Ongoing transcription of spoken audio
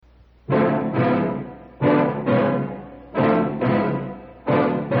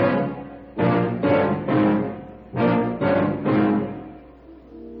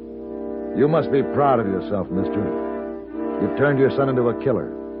You must be proud of yourself, mister. You've turned your son into a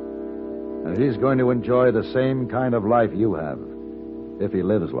killer. And he's going to enjoy the same kind of life you have, if he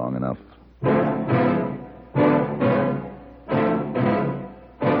lives long enough.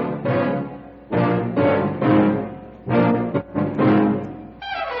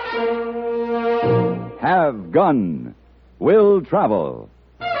 Have Gun Will Travel.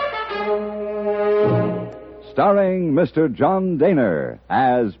 Starring Mr. John Daner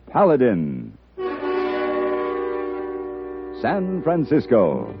as Paladin. San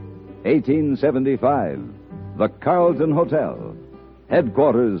Francisco, 1875. The Carlton Hotel,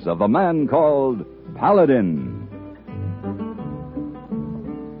 headquarters of the man called Paladin.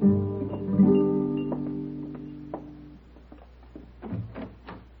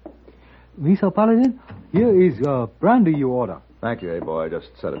 Mr. Paladin, here is brandy you order. Thank you, hey boy.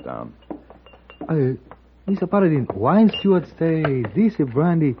 Just set it down. Mr. Paladin, wine stewards say this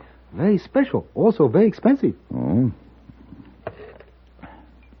brandy very special, also very expensive. Oh.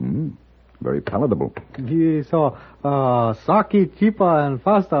 Very palatable. Yes, sake cheaper and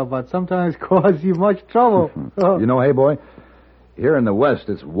faster, but sometimes cause you much trouble. You know, hey boy, here in the West,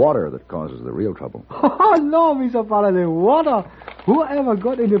 it's water that causes the real trouble. Oh, no, Mr. Paladin, water. Whoever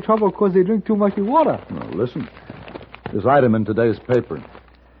got into trouble because they drink too much water? Now, listen. This item in today's paper.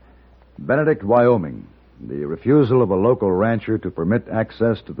 Benedict, Wyoming. The refusal of a local rancher to permit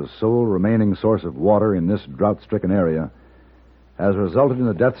access to the sole remaining source of water in this drought-stricken area has resulted in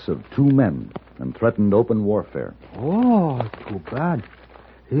the deaths of 2 men and threatened open warfare. Oh, too bad.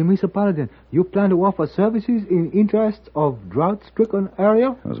 Hey, Mr. Paladin, you plan to offer services in interest of drought-stricken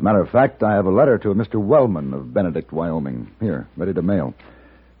area? As a matter of fact, I have a letter to a Mr. Wellman of Benedict, Wyoming. Here, ready to mail.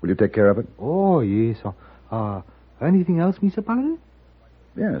 Will you take care of it? Oh, yes. Anything else, Mr. Paladin?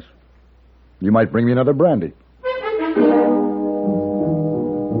 Yes. You might bring me another brandy.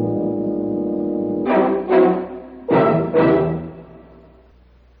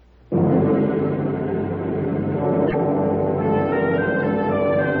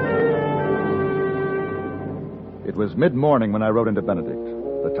 It was mid-morning when I rode into Benedict.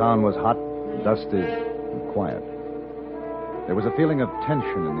 The town was hot, dusty, and quiet. There was a feeling of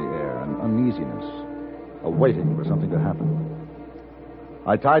tension in the air and uneasiness, a waiting for something to happen.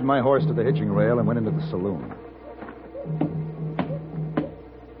 I tied my horse to the hitching rail and went into the saloon.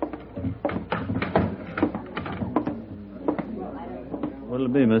 What'll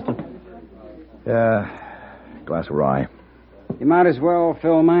it be, mister? Glass of rye. You might as well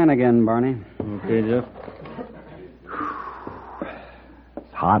fill mine again, Barney. Okay, Jeff.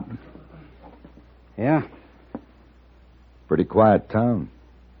 It's hot. Yeah, Pretty quiet town.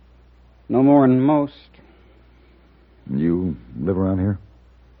 no more than most. You live around here?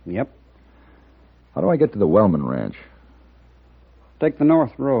 Yep. How do I get to the Wellman Ranch? Take the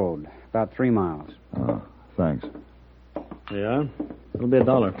north road, about 3 miles. Oh, thanks. Yeah? It'll be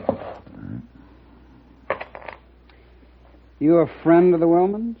 $1. You a friend of the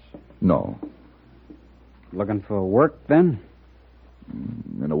Wellmans? No. Looking for work, then?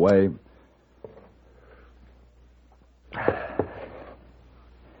 In a way.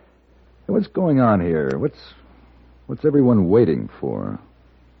 What's going on here? What's everyone waiting for?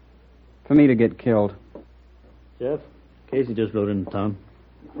 For me to get killed. Jeff, Casey just rode into town.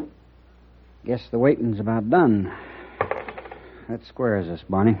 Guess the waiting's about done. That squares us,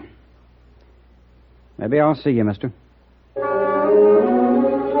 Barney. Maybe I'll see you, mister. He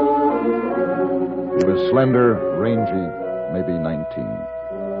was slender, rangy, maybe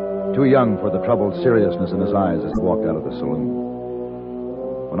 19. Too young for the troubled seriousness in his eyes as he walked out of the saloon.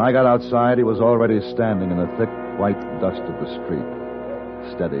 When I got outside, he was already standing in the thick, white dust of the street,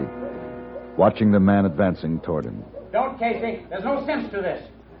 steady, watching the man advancing toward him. Don't, Casey. There's no sense to this.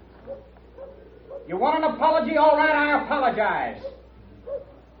 You want an apology? All right, I apologize.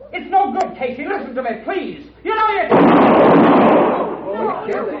 It's no good, Casey. Listen to me, please. You know you...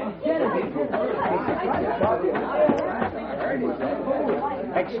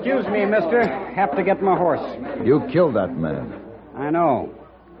 Excuse me, mister. Have to get my horse. You killed that man. I know.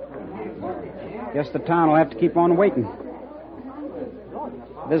 Guess the town will have to keep on waiting.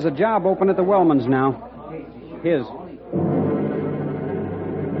 There's a job open at the Wellmans now. His.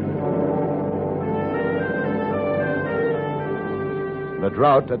 The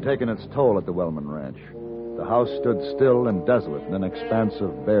drought had taken its toll at the Wellman Ranch. The house stood still and desolate in an expanse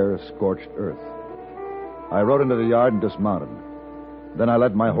of bare, scorched earth. I rode into the yard and dismounted. Then I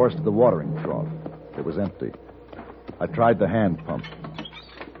led my horse to the watering trough. It was empty. I tried the hand pump.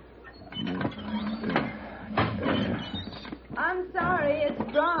 I'm sorry,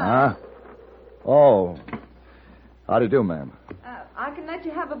 it's dry. Huh? Oh. How do you do, ma'am? I can let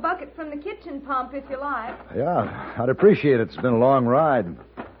let you have a bucket from the kitchen pump if you like. Yeah, I'd appreciate it. It's been a long ride.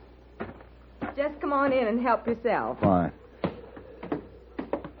 Just come on in and help yourself. Fine.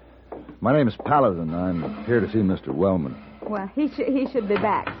 My name is Paladin. I'm here to see Mr. Wellman. Well, he should be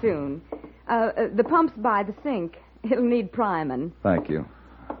back soon. The pump's by the sink. It'll need priming. Thank you.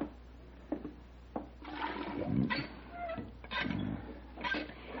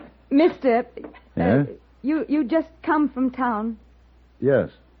 Mister, Yeah? you just come from town.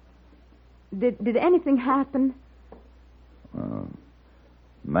 Yes. Did anything happen?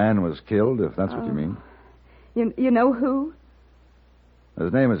 Man was killed, if that's what you mean. You know who?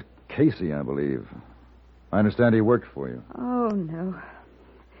 His name is Casey, I believe. I understand he worked for you. Oh, no.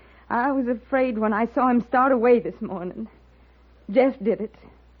 I was afraid when I saw him start away this morning. Jeff did it.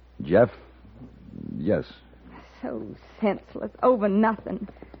 Jeff? Yes. So senseless, over nothing.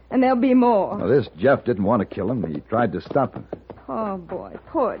 And there'll be more. Now, this Jeff didn't want to kill him. He tried to stop him. Oh, boy,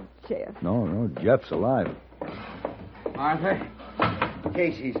 poor Jeff. No, Jeff's alive. Martha,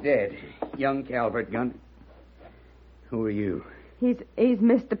 Casey's dead. Young Calvert Gunn. Who are you? He's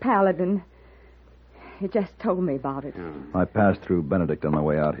Mr. Paladin. He just told me about it. Oh. I passed through Benedict on my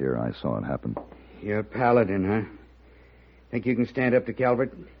way out here. I saw it happen. You're Paladin, huh? Think you can stand up to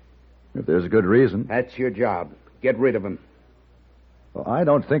Calvert? If there's a good reason. That's your job. Get rid of him. Well, I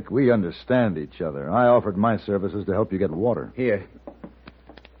don't think we understand each other. I offered my services to help you get water. Here.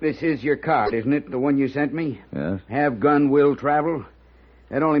 This is your card, isn't it? The one you sent me? Yes? Have gun, will travel.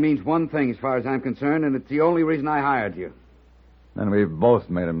 That only means one thing as far as I'm concerned, and it's the only reason I hired you. And we've both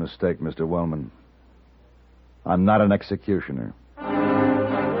made a mistake, Mr. Wellman. I'm not an executioner.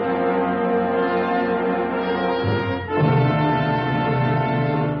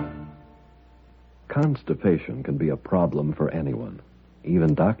 Constipation can be a problem for anyone,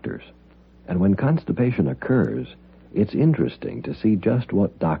 even doctors. And when constipation occurs, it's interesting to see just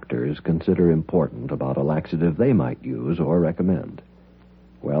what doctors consider important about a laxative they might use or recommend.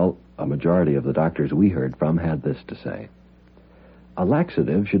 Well, a majority of the doctors we heard from had this to say. A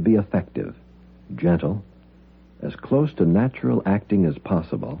laxative should be effective, gentle, as close to natural acting as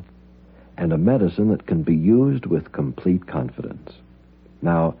possible, and a medicine that can be used with complete confidence.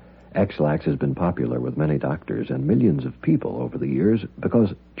 Now, X-Lax has been popular with many doctors and millions of people over the years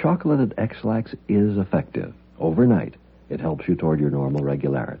because chocolated X-Lax is effective. Overnight, it helps you toward your normal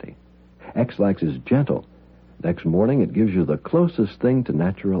regularity. X-Lax is gentle. Next morning, it gives you the closest thing to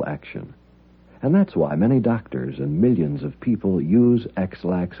natural action. And that's why many doctors and millions of people use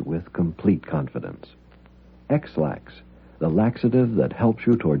X-Lax with complete confidence. X-Lax, the laxative that helps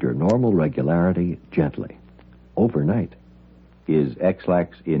you toward your normal regularity gently, overnight. Is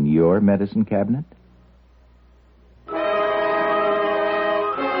X-Lax in your medicine cabinet?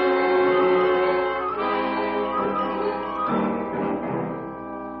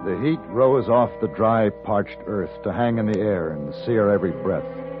 The heat rose off the dry, parched earth to hang in the air and sear every breath.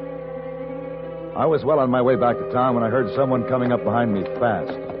 I was well on my way back to town when I heard someone coming up behind me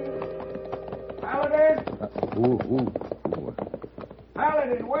fast. Paladin! Ooh.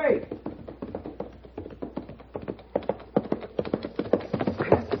 Paladin, wait!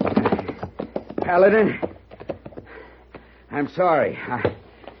 Paladin, I'm sorry.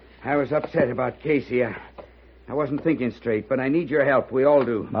 I was upset about Casey. I wasn't thinking straight, but I need your help. We all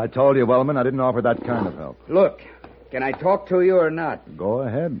do. I told you, Wellman, I didn't offer that kind of help. Look, can I talk to you or not? Go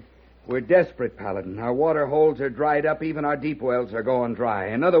ahead. We're desperate, Paladin. Our water holes are dried up. Even our deep wells are going dry.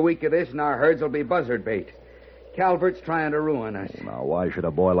 Another week of this, and our herds will be buzzard bait. Calvert's trying to ruin us. Now, why should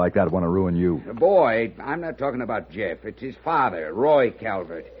a boy like that want to ruin you? The boy, I'm not talking about Jeff. It's his father, Roy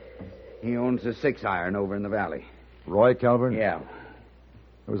Calvert. He owns a 6-iron over in the valley. Roy Calvert? Yeah.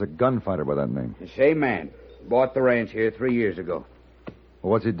 There was a gunfighter by that name. The same man. Bought the ranch here 3 years ago.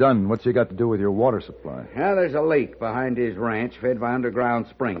 Well, what's he done? What's he got to do with your water supply? Well, there's a lake behind his ranch fed by underground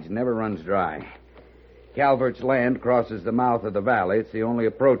springs. It never runs dry. Calvert's land crosses the mouth of the valley. It's the only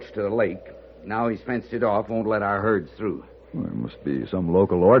approach to the lake. Now he's fenced it off, won't let our herds through. Well, there must be some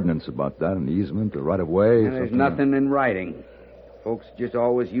local ordinance about that, an easement, a right-of-way. And there's nothing in writing. Folks just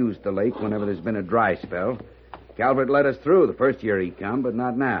always used the lake whenever there's been a dry spell. Calvert let us through the first year he come, but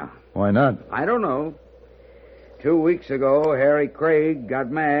not now. Why not? I don't know. 2 weeks ago, Harry Craig got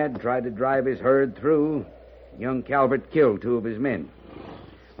mad, tried to drive his herd through. Young Calvert killed 2 of his men.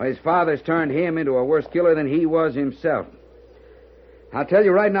 Well, his father's turned him into a worse killer than he was himself. I'll tell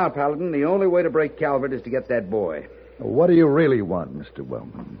you right now, Paladin, the only way to break Calvert is to get that boy. What do you really want, Mr.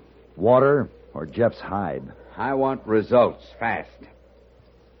 Wellman? Water or Jeff's hide? I want results, fast.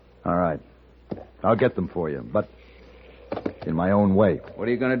 All right. I'll get them for you, but in my own way. What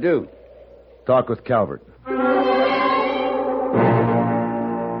are you going to do? Talk with Calvert.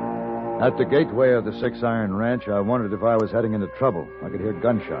 At the gateway of the Six Iron Ranch, I wondered if I was heading into trouble. I could hear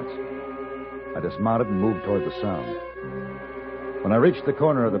gunshots. I dismounted and moved toward the sound. When I reached the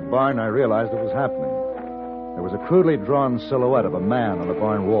corner of the barn, I realized what was happening. There was a crudely drawn silhouette of a man on the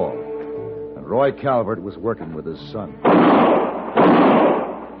barn wall. And Roy Calvert was working with his son. That's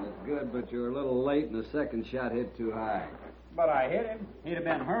good, but you're a little late and the second shot hit too high. But I hit him. He'd have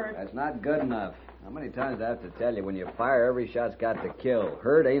been hurt. That's not good enough. How many times do I have to tell you, when you fire, every shot's got to kill.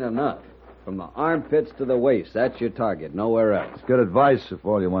 Hurt ain't enough. From the armpits to the waist, that's your target, nowhere else. It's good advice if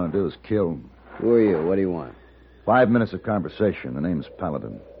all you want to do is kill. Who are you? What do you want? 5 minutes of conversation. The name's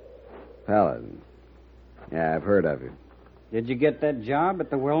Paladin. Paladin. Yeah, I've heard of you. Did you get that job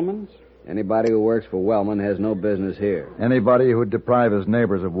at the Wellmans? Anybody who works for Wellman has no business here. Anybody who would deprive his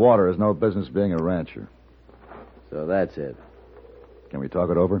neighbors of water has no business being a rancher. So that's it. Can we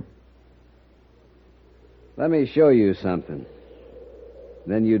talk it over? Let me show you something.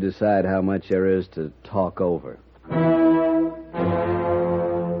 Then you decide how much there is to talk over.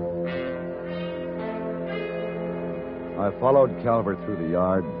 I followed Calvert through the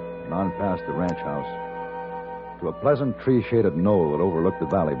yard and on past the ranch house to a pleasant tree-shaded knoll that overlooked the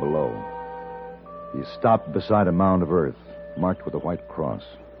valley below. He stopped beside a mound of earth marked with a white cross.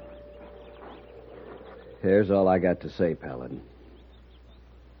 Here's all I got to say, Paladin.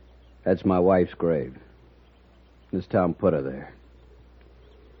 That's my wife's grave. This town put her there.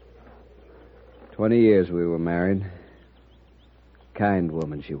 20 years we were married. Kind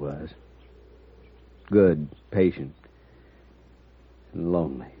woman she was. Good, patient, and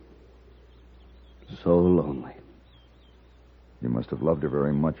lonely. So lonely. You must have loved her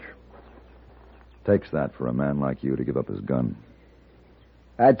very much. Takes that for a man like you to give up his gun.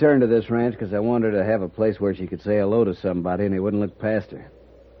 I turned to this ranch because I wanted her to have a place where she could say hello to somebody and he wouldn't look past her.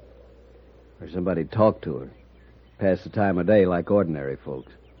 Or somebody talk to her. Pass the time of day like ordinary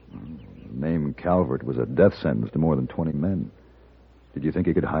folks. The name Calvert was a death sentence to more than 20 men. Did you think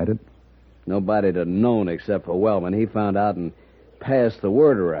he could hide it? Nobody'd have known except for Wellman. He found out and passed the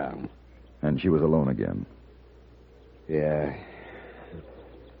word around. And she was alone again. Yeah.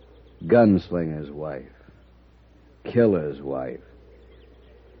 Gunslinger's wife. Killer's wife.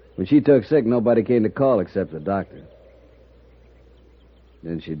 When she took sick, nobody came to call except the doctor.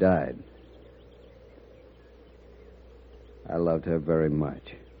 Then she died. I loved her very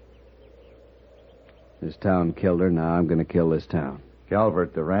much. This town killed her. Now I'm going to kill this town.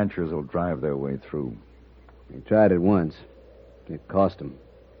 Calvert, the ranchers will drive their way through. They tried it once. It cost them.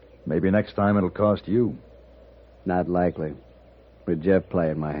 Maybe next time it'll cost you. Not likely. With Jeff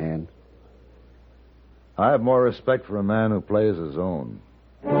playing my hand. I have more respect for a man who plays his own.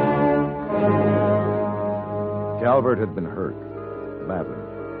 Calvert had been hurt. Badly.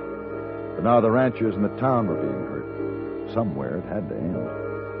 But now the ranchers in the town were being hurt. Somewhere it had to end.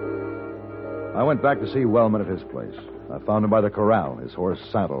 I went back to see Wellman at his place. I found him by the corral, his horse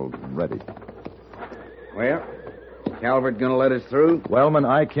saddled and ready. Well, Calvert gonna let us through? Wellman,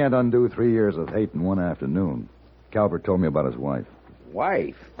 I can't undo 3 years of hate in one afternoon. Calvert told me about his wife.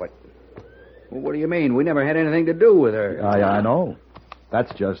 Wife? But what do you mean? We never had anything to do with her. I know.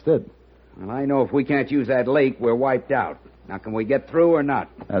 That's just it. Well, I know if we can't use that lake, we're wiped out. Now, can we get through or not?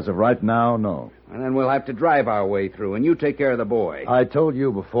 As of right now, no. And then we'll have to drive our way through, and you take care of the boy. I told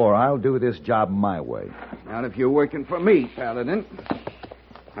you before, I'll do this job my way. Not if you're working for me, Paladin.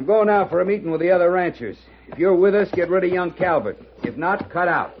 I'm going now for a meeting with the other ranchers. If you're with us, get rid of young Calvert. If not, cut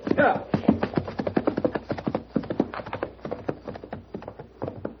out.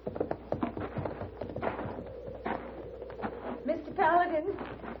 Mr. Paladin.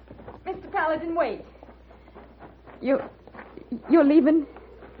 Mr. Paladin, wait. You're leaving?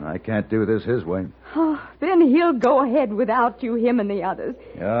 I can't do this his way. Oh, then he'll go ahead without you, him and the others.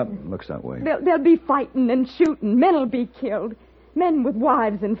 Yeah, looks that way. They'll be fighting and shooting. Men will be killed. Men with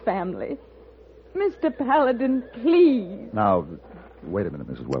wives and family. Mr. Paladin, please. Now, wait a minute,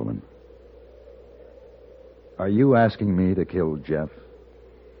 Mrs. Wellman. Are you asking me to kill Jeff?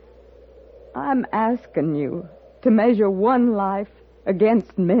 I'm asking you to measure one life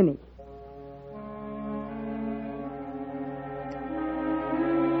against many.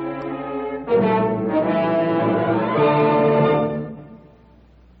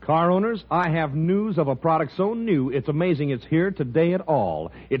 Car owners, I have news of a product so new, it's amazing it's here today at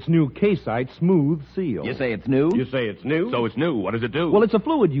all. It's new K-Site Smooth Seal. You say it's new? You say it's new? So it's new. What does it do? Well, it's a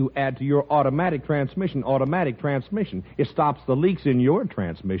fluid you add to your automatic transmission. It stops the leaks in your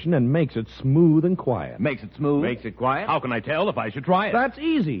transmission and makes it smooth and quiet. Makes it smooth? Makes it quiet? How can I tell if I should try it? That's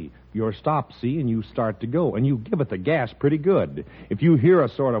easy. You're stopped, see, and you start to go, and you give it the gas pretty good. If you hear a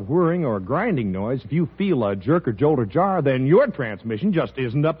sort of whirring or a grinding noise, if you feel a jerk or jolt or jar, then your transmission just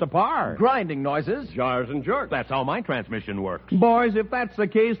isn't up to par. Grinding noises, jars and jerks. That's how my transmission works. Boys, if that's the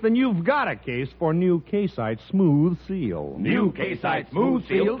case, then you've got a case for new K-Site Smooth Seal. New K-Site Smooth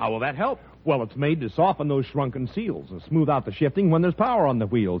Seal? How will that help? Well, it's made to soften those shrunken seals and smooth out the shifting when there's power on the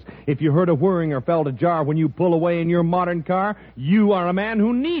wheels. If you heard a whirring or felt a jar when you pull away in your modern car, you are a man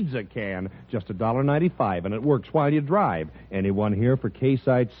who needs a can. Just $1.95, and it works while you drive. Anyone here for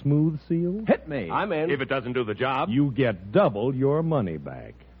K-Site Smooth Seal? Hit me. I'm in. If it doesn't do the job, you get double your money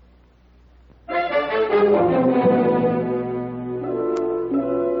back.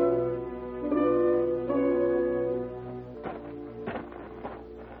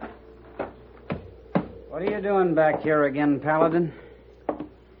 What are you doing back here again, Paladin?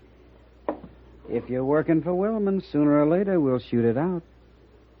 If you're working for Wellman, sooner or later we'll shoot it out.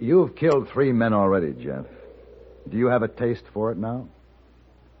 You've killed 3 men already, Jeff. Do you have a taste for it now?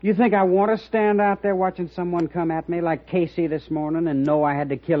 You think I want to stand out there watching someone come at me like Casey this morning and know I had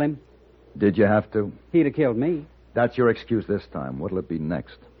to kill him? Did you have to? He'd have killed me. That's your excuse this time. What'll it be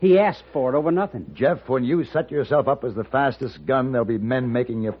next? He asked for it over nothing. Jeff, when you set yourself up as the fastest gun, there'll be men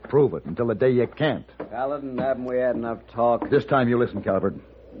making you prove it until the day you can't. Paladin, haven't we had enough talk? This time you listen, Calvert.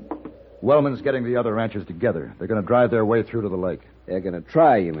 Wellman's getting the other ranchers together. They're going to drive their way through to the lake. They're going to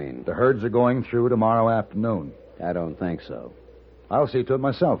try, you mean? The herds are going through tomorrow afternoon. I don't think so. I'll see to it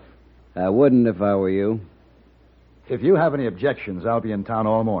myself. I wouldn't if I were you. If you have any objections, I'll be in town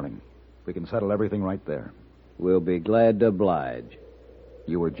all morning. We can settle everything right there. We'll be glad to oblige.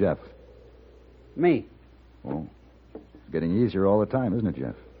 You were Jeff. Me. Oh, it's getting easier all the time, isn't it,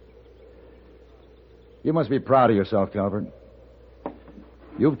 Jeff? You must be proud of yourself, Calvert.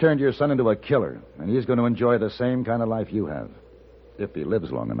 You've turned your son into a killer, and he's going to enjoy the same kind of life you have, if he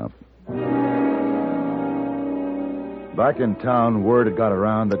lives long enough. Back in town, word had got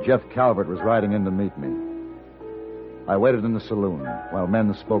around that Jeff Calvert was riding in to meet me. I waited in the saloon while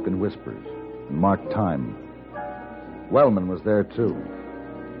men spoke in whispers and marked time. Wellman was there, too.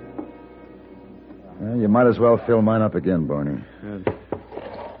 Well, you might as well fill mine up again, Barney.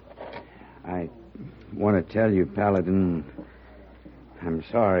 I want to tell you, Paladin, I'm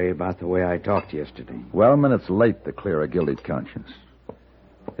sorry about the way I talked yesterday. Wellman, it's late to clear a guilty conscience.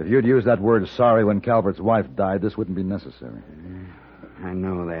 If you'd used that word sorry when Calvert's wife died, this wouldn't be necessary. I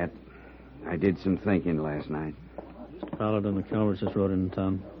know that. I did some thinking last night. Mr. Paladin, the Calverts just rode into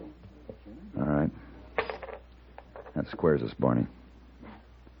town. All right. That squares us, Barney.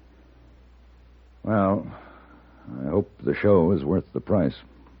 Well, I hope the show is worth the price.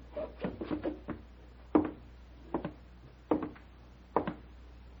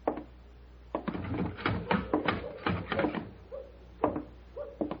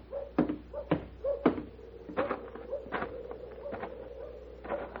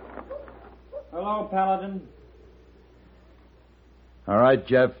 Hello, Paladin. All right,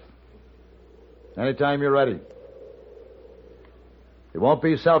 Jeff. Anytime you're ready. It won't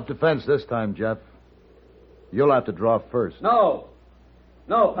be self-defense this time, Jeff. You'll have to draw first. No.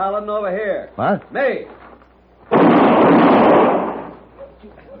 No, Paladin, over here. What? Me.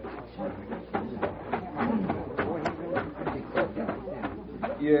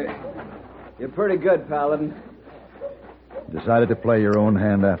 You're pretty good, Paladin. Decided to play your own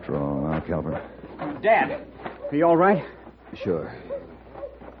hand after all, huh, Calvert? Dad, are you all right? Sure.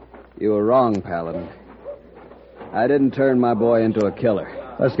 You were wrong, Paladin. I didn't turn my boy into a killer.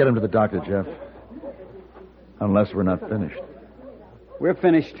 Let's get him to the doctor, Jeff. Unless we're not finished. We're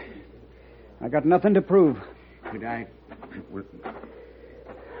finished. I got nothing to prove. But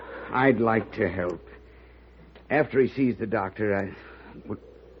I'd like to help. After he sees the doctor,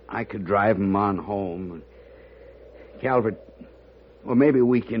 I could drive him on home. Calvert, well, maybe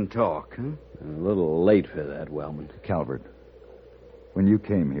we can talk, huh? A little late for that, Wellman. Calvert, when you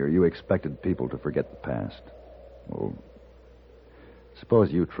came here, you expected people to forget the past. Well,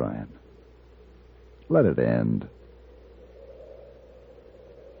 suppose you try it. Let it end.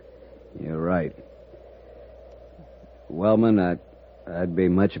 You're right. Wellman, I'd be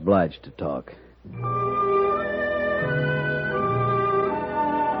much obliged to talk.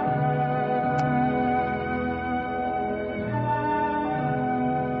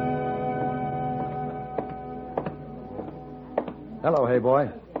 Hello, hey boy.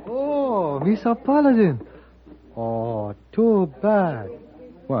 Oh, Mr. Paladin. Oh, too bad.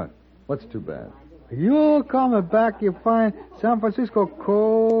 What? What's too bad? You coming back, you find San Francisco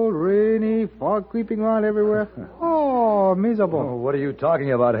cold, rainy, fog creeping around everywhere. Oh, miserable. Oh, what are you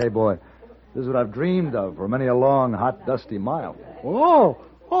talking about, hey boy? This is what I've dreamed of for many a long, hot, dusty mile. Oh,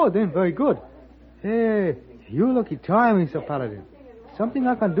 Oh, then very good. Hey, you lucky time, Mr. Paladin. Something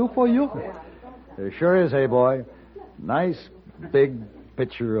I can do for you? There sure is, hey, boy. Nice, big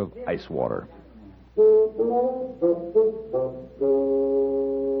pitcher of ice water.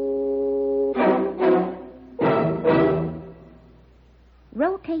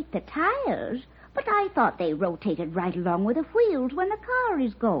 Rotate the tires? But I thought they rotated right along with the wheels when the car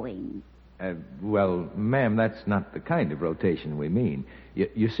is going. Well, ma'am, that's not the kind of rotation we mean.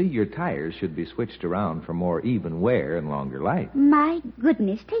 You see, your tires should be switched around for more even wear and longer life. My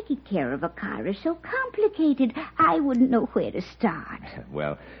goodness, taking care of a car is so complicated, I wouldn't know where to start.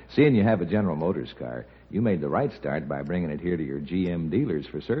 Well, seeing you have a General Motors car, you made the right start by bringing it here to your GM dealers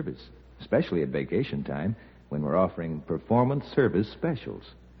for service, especially at vacation time when we're offering performance service specials.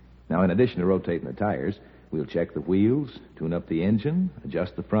 Now, in addition to rotating the tires, we'll check the wheels, tune up the engine,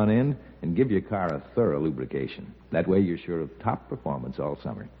 adjust the front end, and give your car a thorough lubrication. That way you're sure of top performance all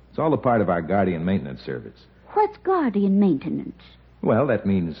summer. It's all a part of our Guardian maintenance service. What's Guardian maintenance? Well, that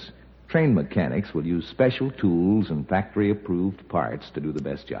means trained mechanics will use special tools and factory-approved parts to do the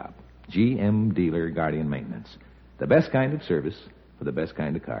best job. GM Dealer Guardian Maintenance. The best kind of service for the best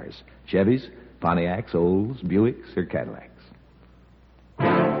kind of cars. Chevys, Pontiacs, Olds, Buicks, or Cadillacs.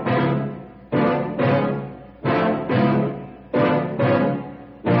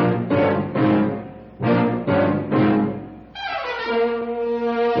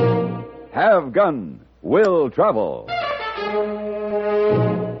 Have Gun, Will Travel.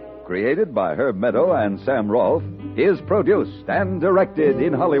 Created by Herb Meadow and Sam Rolfe, is produced and directed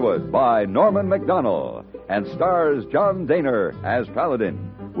in Hollywood by Norman McDonnell and stars John Daner as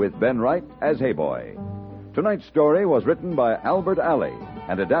Paladin, with Ben Wright as Hayboy. Tonight's story was written by Albert Alley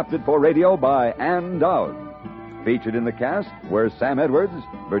and adapted for radio by Ann Dowd. Featured in the cast were Sam Edwards,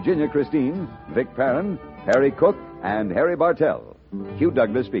 Virginia Christine, Vic Perrin, Harry Cook, and Harry Bartell. Hugh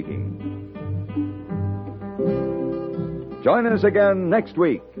Douglas speaking. Join us again next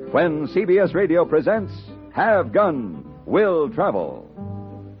week when CBS Radio presents Have Gun, Will Travel.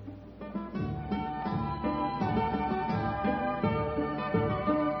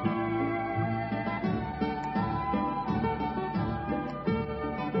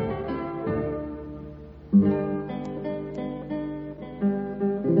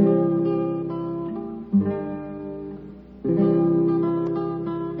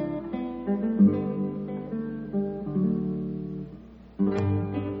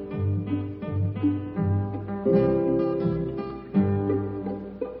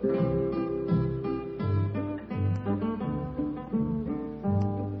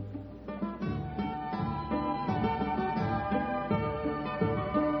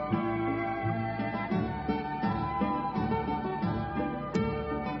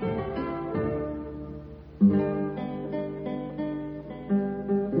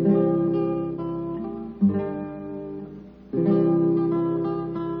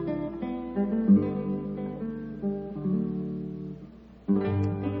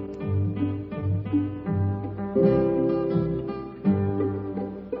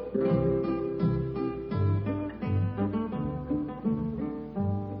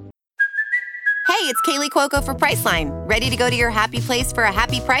 Hey, it's Kaylee Cuoco for Priceline. Ready to go to your happy place for a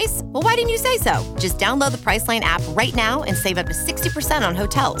happy price? Well, why didn't you say so? Just download the Priceline app right now and save up to 60% on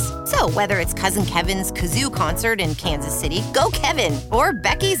hotels. So whether it's Cousin Kevin's Kazoo Concert in Kansas City, go Kevin, or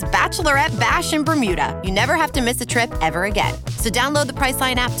Becky's Bachelorette Bash in Bermuda, you never have to miss a trip ever again. So download the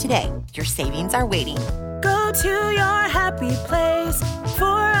Priceline app today. Your savings are waiting. Go to your happy place for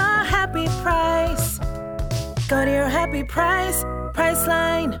a happy price. Go to your happy price,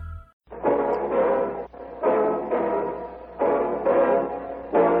 Priceline.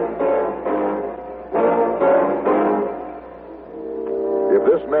 If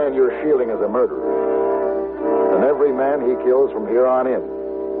this man you're shielding is a murderer, then every man he kills from here on in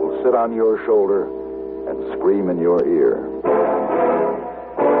will sit on your shoulder and scream in your ear.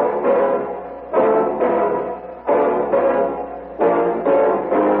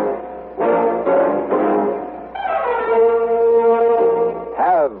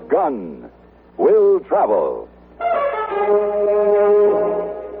 Have Gun, Will Travel.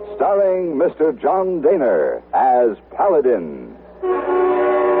 Starring Mr. John Daner as Paladin.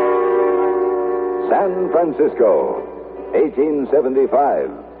 San Francisco,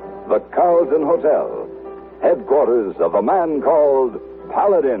 1875. The Carlton Hotel, headquarters of a man called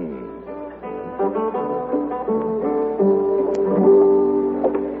Paladin.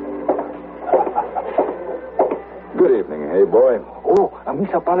 Good evening, hey boy. Oh,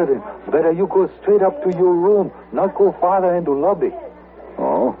 Mr. Paladin, better you go straight up to your room, not go farther into lobby.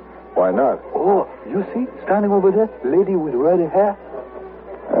 Oh, why not? Oh, you see, standing over there, lady with red hair?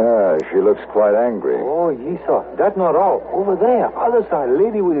 She looks quite angry. Oh, yes, sir. That's not all. Over there, other side,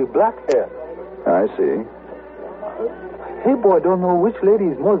 lady with the black hair. I see. Hey, boy, don't know which lady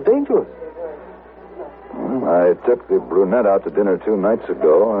is most dangerous. I took the brunette out to dinner 2 nights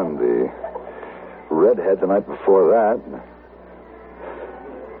ago, and the redhead the night before that.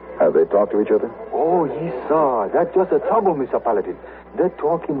 Have they talked to each other? Oh, yes, sir. That's just the trouble, Mr. Paladin. They're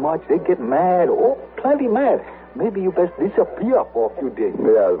talking much. They get mad. Oh, plenty mad. Maybe you best disappear for a few days.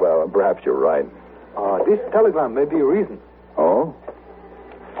 Yeah, well, perhaps you're right. This telegram may be a reason. Oh?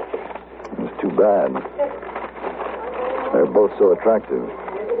 It's too bad. They're both so attractive.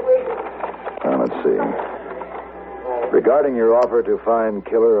 Now, let's see. Regarding your offer to find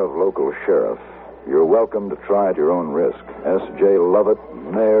killer of local sheriff, you're welcome to try at your own risk. S.J. Lovett,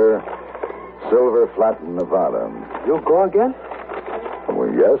 Mayor, Silver Flat, Nevada. You go again?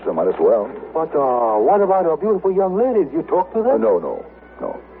 Well, yes, I might as well. But what about our beautiful young ladies? You talk to them? No.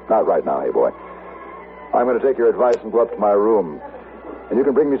 Not right now, hey, boy. I'm going to take your advice and go up to my room. And you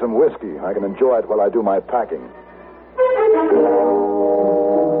can bring me some whiskey. I can enjoy it while I do my packing.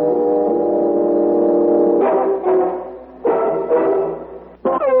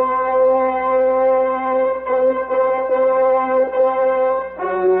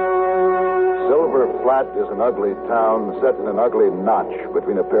 Is an ugly town set in an ugly notch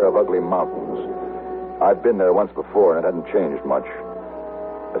between a pair of ugly mountains. I'd been there once before, and it hadn't changed much.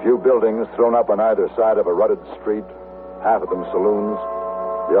 A few buildings thrown up on either side of a rutted street, half of them saloons,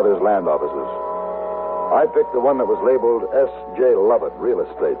 the others land offices. I picked the one that was labeled S.J. Lovett Real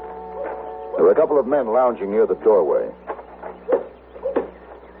Estate. There were a couple of men lounging near the doorway.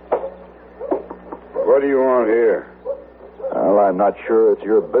 What do you want here? Well, I'm not sure it's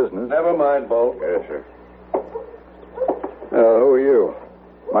your business. Never mind, Bolt. Yes, sir. Who are you?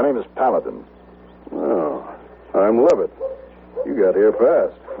 My name is Paladin. Oh, I'm Lovett. You got here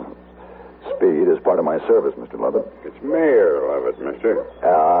fast. Speed is part of my service, Mr. Lovett. It's Mayor Lovett, mister.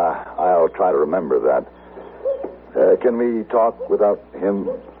 I'll try to remember that. Can we talk without him?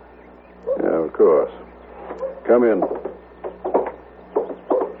 Yeah, of course. Come in.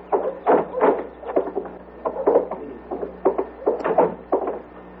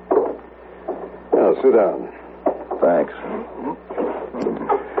 Now, sit down. Thanks.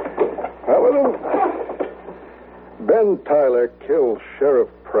 Paladin, Ben Tyler killed Sheriff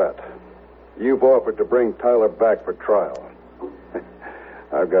Pratt. You've offered to bring Tyler back for trial.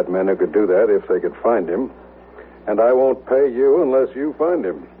 I've got men who could do that if they could find him. And I won't pay you unless you find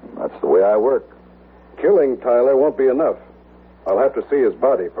him. That's the way I work. Killing Tyler won't be enough. I'll have to see his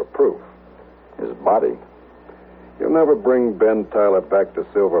body for proof. His body? You'll never bring Ben Tyler back to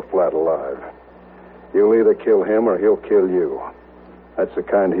Silver Flat alive. You'll either kill him or he'll kill you. That's the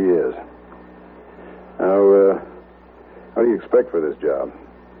kind he is. Now, what do you expect for this job?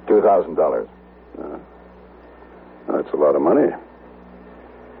 $2,000. That's a lot of money.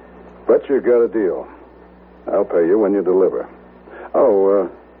 But you've got a deal. I'll pay you when you deliver.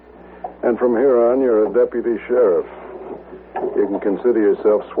 And from here on, you're a deputy sheriff. You can consider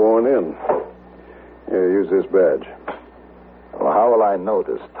yourself sworn in. Here, use this badge. Well, how will I know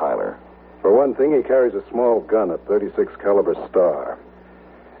this Tyler? For one thing, he carries a small gun, a .36 caliber Star.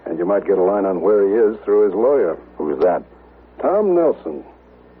 And you might get a line on where he is through his lawyer. Who's that? Tom Nelson.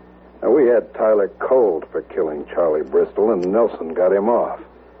 Now, we had Tyler cold for killing Charlie Bristol, and Nelson got him off.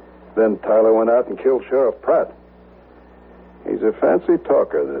 Then Tyler went out and killed Sheriff Pratt. He's a fancy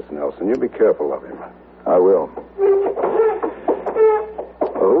talker, this Nelson. You be careful of him. I will.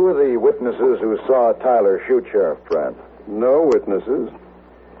 Who are the witnesses who saw Tyler shoot Sheriff Pratt? No witnesses.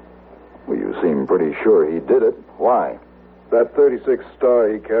 Well, you seem pretty sure he did it. Why? That .36 Star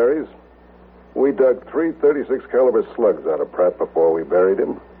he carries. We dug 3 .36 caliber slugs out of Pratt before we buried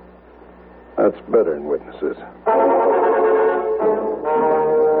him. That's better than witnesses.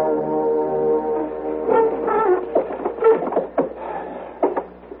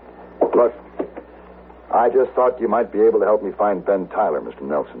 Look, I just thought you might be able to help me find Ben Tyler, Mr.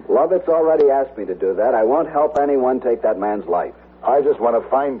 Nelson. Lovett's already asked me to do that. I won't help anyone take that man's life. I just want to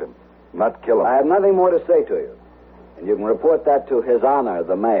find him, not kill him. I have nothing more to say to you. And you can report that to His Honor,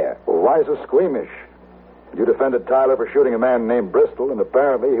 the mayor. Well, why so squeamish? You defended Tyler for shooting a man named Bristol, and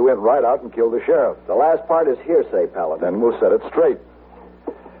apparently he went right out and killed the sheriff. The last part is hearsay, Paladin. Then we'll set it straight.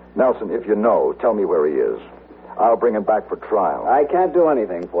 Nelson, if you know, tell me where he is. I'll bring him back for trial. I can't do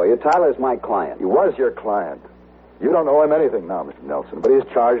anything for you. Tyler's my client. He was your client. You don't owe him anything now, Mr. Nelson, but he's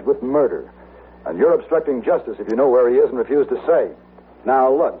charged with murder. And you're obstructing justice if you know where he is and refuse to say. Now,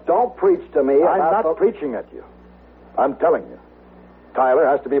 look, don't preach to me I'm not preaching at you. I'm telling you. Tyler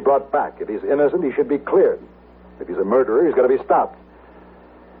has to be brought back. If he's innocent, he should be cleared. If he's a murderer, he's got to be stopped.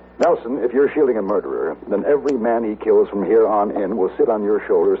 Nelson, if you're shielding a murderer, then every man he kills from here on in will sit on your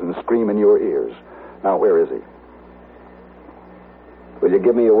shoulders and scream in your ears. Now, where is he? Will you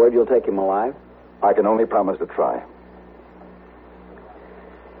give me your word you'll take him alive? I can only promise to try.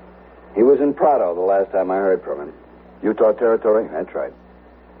 He was in Prado the last time I heard from him. Utah Territory? That's right.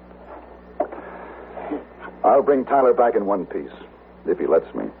 I'll bring Tyler back in one piece, if he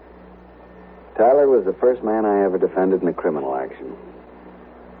lets me. Tyler was the first man I ever defended in a criminal action.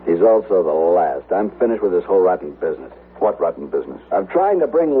 He's also the last. I'm finished with this whole rotten business. What rotten business? I'm trying to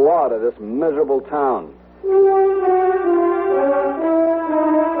bring law to this miserable town.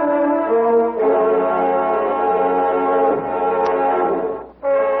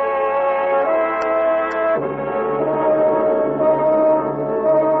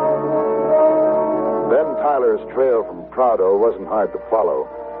 Tyler's trail from Prado wasn't hard to follow.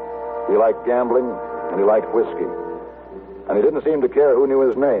 He liked gambling, and he liked whiskey. And he didn't seem to care who knew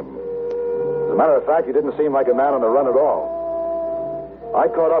his name. As a matter of fact, he didn't seem like a man on the run at all. I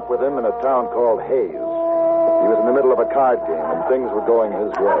caught up with him in a town called Hayes. He was in the middle of a card game, and things were going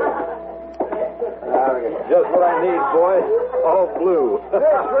his way. Just what I need, boys. All blue. Yes,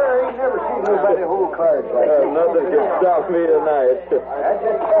 sir. I ain't never seen nobody hold cards like that. Nothing can stop me tonight.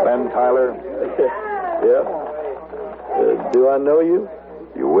 Ben Tyler. Yeah? Do I know you?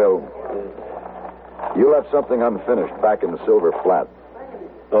 You will. You left something unfinished back in the Silver Flat.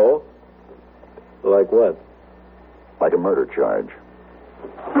 Oh? Like what? Like a murder charge.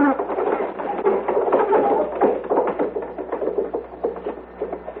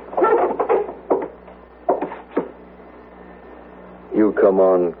 You come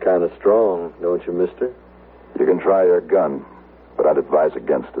on kind of strong, don't you, mister? You can try your gun, but I'd advise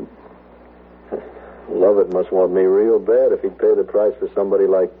against it. Lovett must want me real bad if he'd pay the price for somebody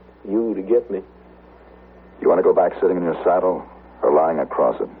like you to get me. You want to go back sitting in your saddle or lying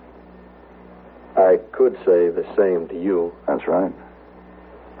across it? I could say the same to you. That's right.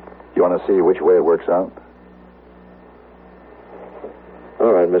 You want to see which way it works out?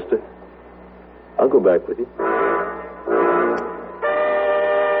 All right, mister. I'll go back with you.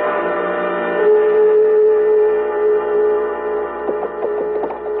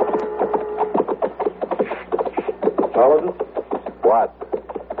 Paladin? What?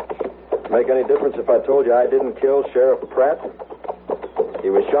 Make any difference if I told you I didn't kill Sheriff Pratt? He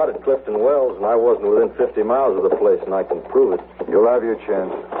was shot at Clifton Wells, and I wasn't within 50 miles of the place, and I can prove it. You'll have your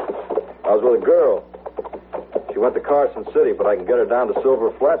chance. I was with a girl. She went to Carson City, but I can get her down to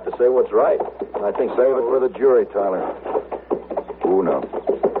Silver Flat to say what's right. And I think Save it for the jury, Tyler. Who knows?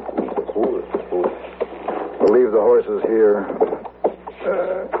 We'll leave the horses here.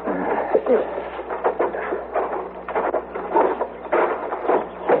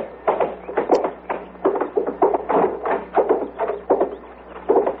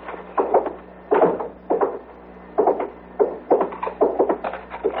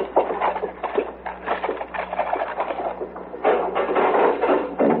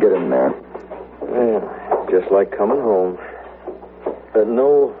 Get in there. Yeah, just like coming home.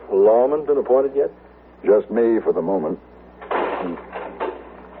 No lawman been appointed yet? Just me for the moment.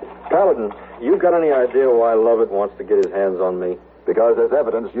 Paladin, you got any idea why Lovett wants to get his hands on me? Because there's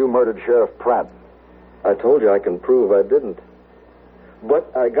evidence you murdered Sheriff Pratt. I told you I can prove I didn't.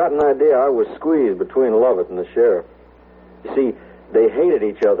 But I got an idea I was squeezed between Lovett and the sheriff. You see, they hated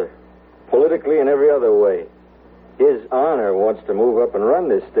each other, politically and every other way. His honor wants to move up and run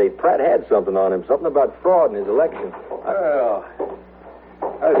this state. Pratt had something on him, something about fraud in his election. Well,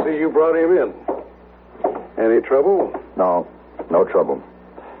 I see you brought him in. Any trouble? No trouble.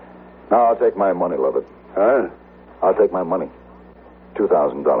 Now I'll take my money, Lovett. Huh? I'll take my money.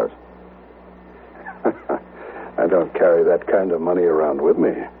 $2,000. I don't carry that kind of money around with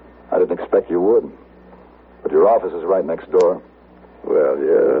me. I didn't expect you would. But your office is right next door. Well,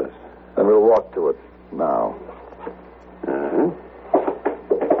 yes. Then we'll walk to it now. Uh-huh.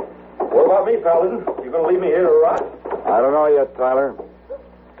 What about me, Paladin? You going to leave me here to rot? I don't know yet, Tyler.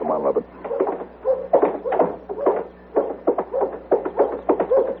 Come on, Lovett.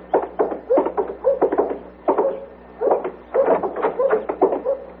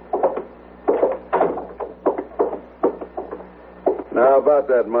 Now, about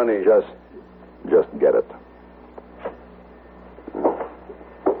that money. Just get it.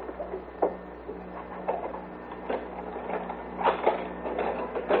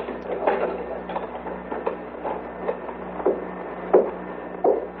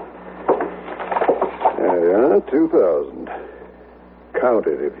 Yeah, 2,000. Count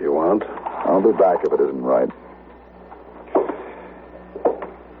it if you want. I'll be back if it isn't right.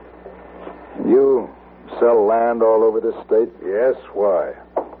 You sell land all over this state? Yes, why?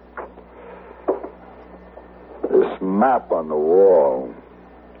 map on the wall.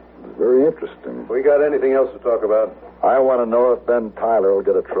 It's very interesting. We got anything else to talk about? I want to know if Ben Tyler will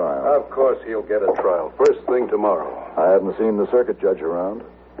get a trial. Of course he'll get a trial. First thing tomorrow. I haven't seen the circuit judge around.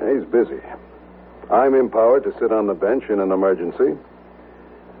 He's busy. I'm empowered to sit on the bench in an emergency.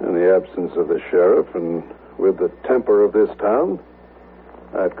 In the absence of the sheriff and with the temper of this town,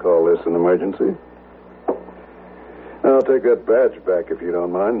 I'd call this an emergency. I'll take that badge back if you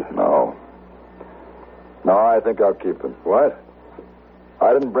don't mind. No. No, I think I'll keep it. What?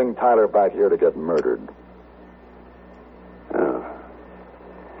 I didn't bring Tyler back here to get murdered. Oh.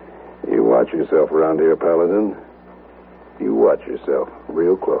 You watch yourself around here, Paladin. You watch yourself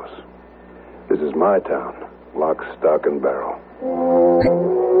real close. This is my town. Lock, stock, and barrel.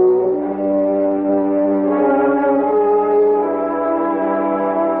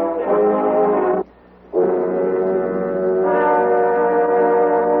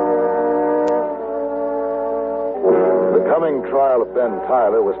 The coming trial of Ben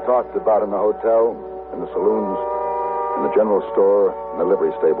Tyler was talked about in the hotel, in the saloons, in the general store, in the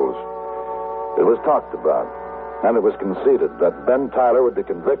livery stables. It was talked about, and it was conceded that Ben Tyler would be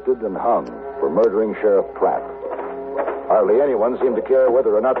convicted and hung for murdering Sheriff Pratt. Hardly anyone seemed to care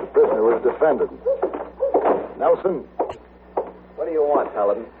whether or not the prisoner was defended. Nelson. What do you want,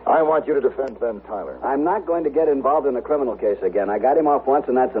 Paladin? I want you to defend Ben Tyler. I'm not going to get involved in a criminal case again. I got him off once,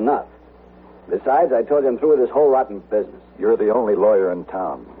 and that's enough. Besides, I told you I'm through with this whole rotten business. You're the only lawyer in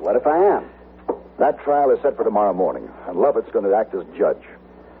town. What if I am? That trial is set for tomorrow morning, and Lovett's going to act as judge.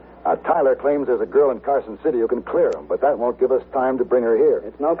 Tyler claims there's a girl in Carson City who can clear him, but that won't give us time to bring her here.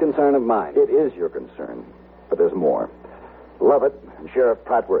 It's no concern of mine. It is your concern, but there's more. Lovett and Sheriff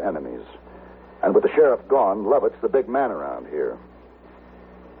Pratt were enemies. And with the sheriff gone, Lovett's the big man around here.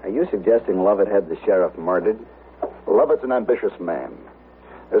 Are you suggesting Lovett had the sheriff murdered? Lovett's an ambitious man.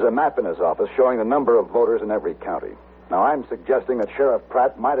 There's a map in his office showing the number of voters in every county. Now, I'm suggesting that Sheriff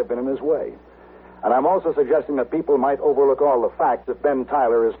Pratt might have been in his way. And I'm also suggesting that people might overlook all the facts if Ben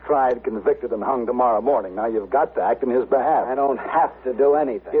Tyler is tried, convicted, and hung tomorrow morning. Now, you've got to act in his behalf. I don't have to do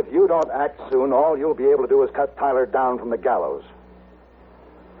anything. If you don't act soon, all you'll be able to do is cut Tyler down from the gallows.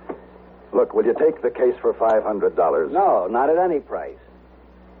 Look, will you take the case for $500? No, not at any price.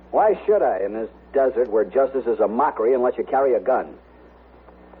 Why should I in this desert where justice is a mockery unless you carry a gun?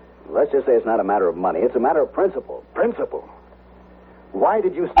 Let's just say it's not a matter of money. It's a matter of principle. Principle? Why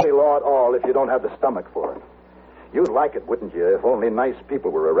did you study law at all if you don't have the stomach for it? You'd like it, wouldn't you, if only nice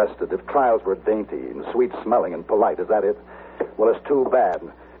people were arrested, if trials were dainty and sweet-smelling and polite. Is that it? Well, it's too bad.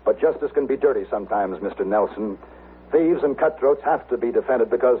 But justice can be dirty sometimes, Mr. Nelson. Thieves and cutthroats have to be defended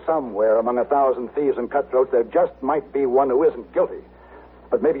because somewhere among 1,000 thieves and cutthroats there just might be one who isn't guilty.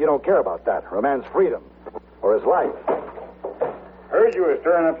 But maybe you don't care about that, or a man's freedom, or his life. Heard you were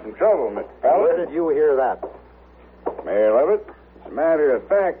stirring up some trouble, Mr. Paladin. Where did you hear that? Mayor Levitt? As a matter of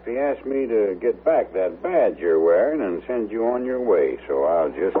fact, he asked me to get back that badge you're wearing and send you on your way, so I'll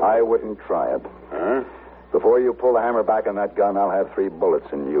just... I wouldn't try it. Huh? Before you pull the hammer back on that gun, I'll have 3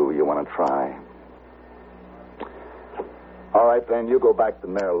 bullets in you. You want to try? All right, then, you go back to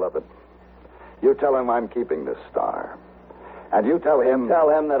Mayor Levitt. You tell him I'm keeping this star. And you tell him... Tell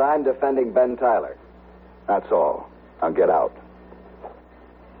him that I'm defending Ben Tyler. That's all. Now get out.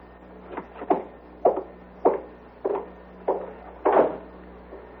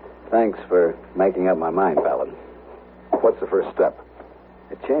 Thanks for making up my mind, Paladin. What's the first step?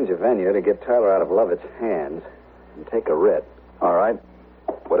 A change of venue to get Tyler out of Lovett's hands and take a writ. All right.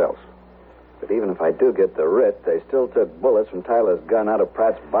 What else? But even if I do get the writ, they still took bullets from Tyler's gun out of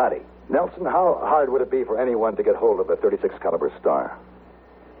Pratt's body. Nelson, how hard would it be for anyone to get hold of a .36 caliber star?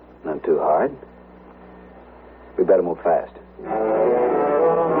 Not too hard. We better move fast.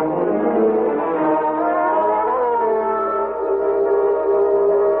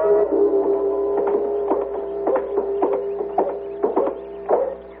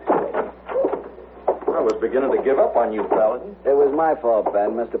 I was beginning to give up on you, Paladin. It was my fault,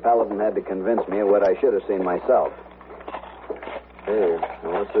 Ben. Mr. Paladin had to convince me of what I should have seen myself. Hey,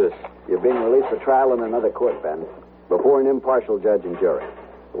 now what's this? You're being released for trial in another court, Ben, before an impartial judge and jury.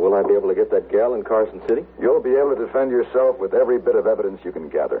 Will I be able to get that gal in Carson City? You'll be able to defend yourself with every bit of evidence you can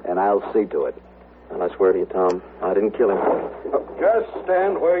gather. And I'll see to it. And I swear to you, Tom, I didn't kill him. Just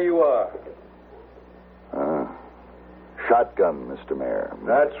stand where you are. Shotgun, Mr. Mayor.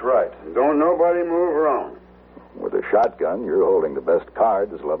 That's right. Don't nobody move around. With a shotgun, you're holding the best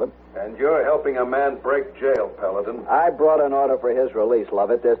cards, Lovett. And you're helping a man break jail, Paladin. I brought an order for his release,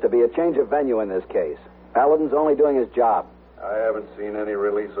 Lovett. There's to be a change of venue in this case. Paladin's only doing his job. I haven't seen any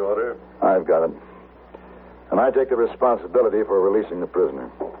release order. I've got it. And I take the responsibility for releasing the prisoner.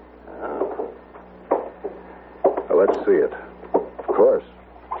 Well, let's see it. Of course.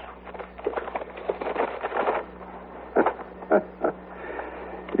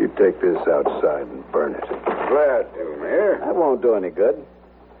 You take this outside and burn it. Glad to, Mayor. That won't do any good.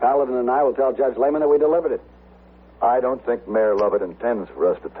 Paladin and I will tell Judge Lehman that we delivered it. I don't think Mayor Lovett intends for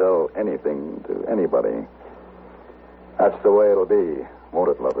us to tell anything to anybody. That's the way it'll be, won't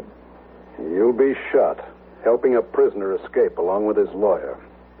it, Lovett? You'll be shot, helping a prisoner escape along with his lawyer.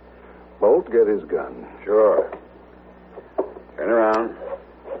 Bolt, get his gun. Sure. Turn around.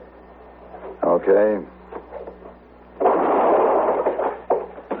 Okay.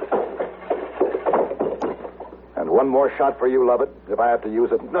 And one more shot for you, Lovett, if I have to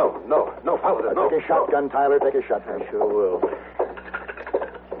use it. No, Paladin, no. Take a shotgun, Tyler. Take a shotgun. I sure will.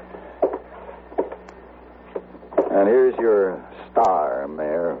 And here's your star,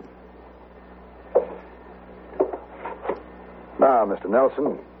 Mayor. Now, Mr.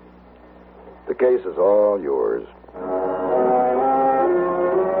 Nelson, the case is all yours.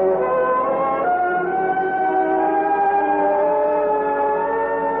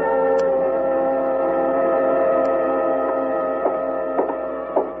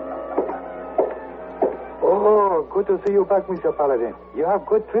 Oh, good to see you back, Mr. Paladin. You have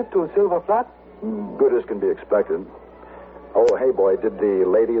good trip to Silver Flat? Good as can be expected. Oh, hey, boy, did the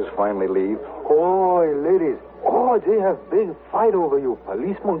ladies finally leave? Oh, ladies. Oh, they have big fight over you.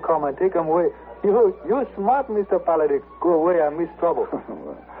 Policemen come and take them away. You're smart, Mr. Paladin. Go away, I miss trouble.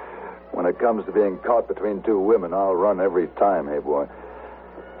 When it comes to being caught between two women, I'll run every time, hey, boy.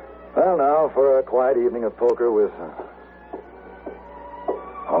 Well, now, for a quiet evening of poker with...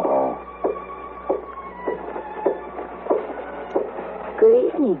 Uh-oh.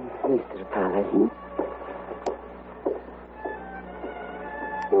 Good evening, Mr. Paladin.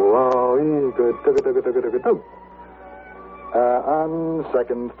 Wow, good. On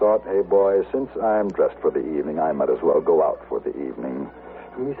second thought, hey, boy, since I'm dressed for the evening, I might as well go out for the evening.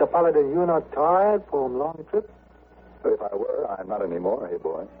 Mr. Paladin, you're not tired from long trip? If I were, I'm not anymore, hey,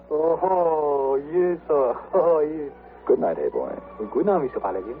 boy. Oh, yes, sir. Oh, yes. Good night, hey, boy. Good night, Mr.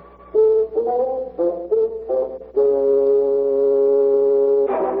 Paladin.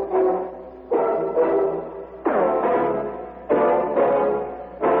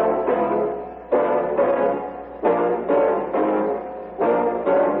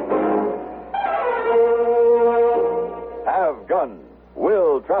 Have Gun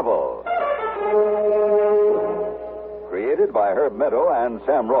Will Travel. Created by Herb Meadow and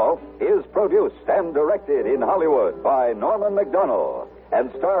Sam Rolfe, is produced and directed in Hollywood by Norman McDonald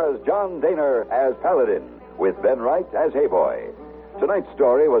and stars John Daner as Paladin with Ben Wright as Hayboy. Tonight's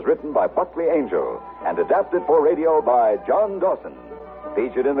story was written by Buckley Angel and adapted for radio by John Dawson.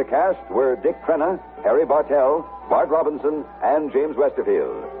 Featured in the cast were Dick Crenna, Harry Bartell, Bart Robinson, and James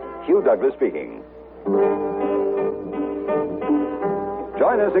Westerfield. Hugh Douglas speaking.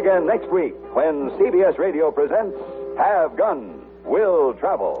 Join us again next week when CBS Radio presents Have Gun, Will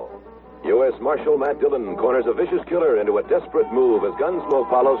Travel. U.S. Marshal Matt Dillon corners a vicious killer into a desperate move as Gunsmoke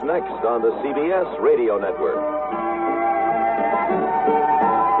follows next on the CBS Radio Network.